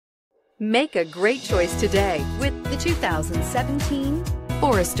Make a great choice today with the 2017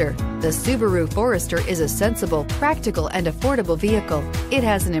 Forester. The Subaru Forester is a sensible, practical, and affordable vehicle. It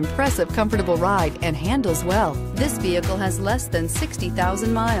has an impressive, comfortable ride and handles well. This vehicle has less than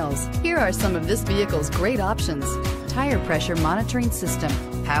 60,000 miles. Here are some of this vehicle's great options: tire pressure monitoring system,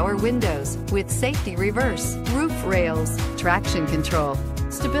 power windows with safety reverse, roof rails, traction control,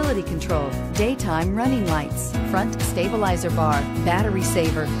 stability control, daytime running lights, front stabilizer bar, battery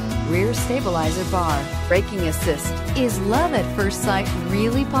saver, rear stabilizer bar, braking assist. Is love at first sight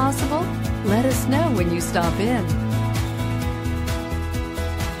really possible? Let us know when you stop in.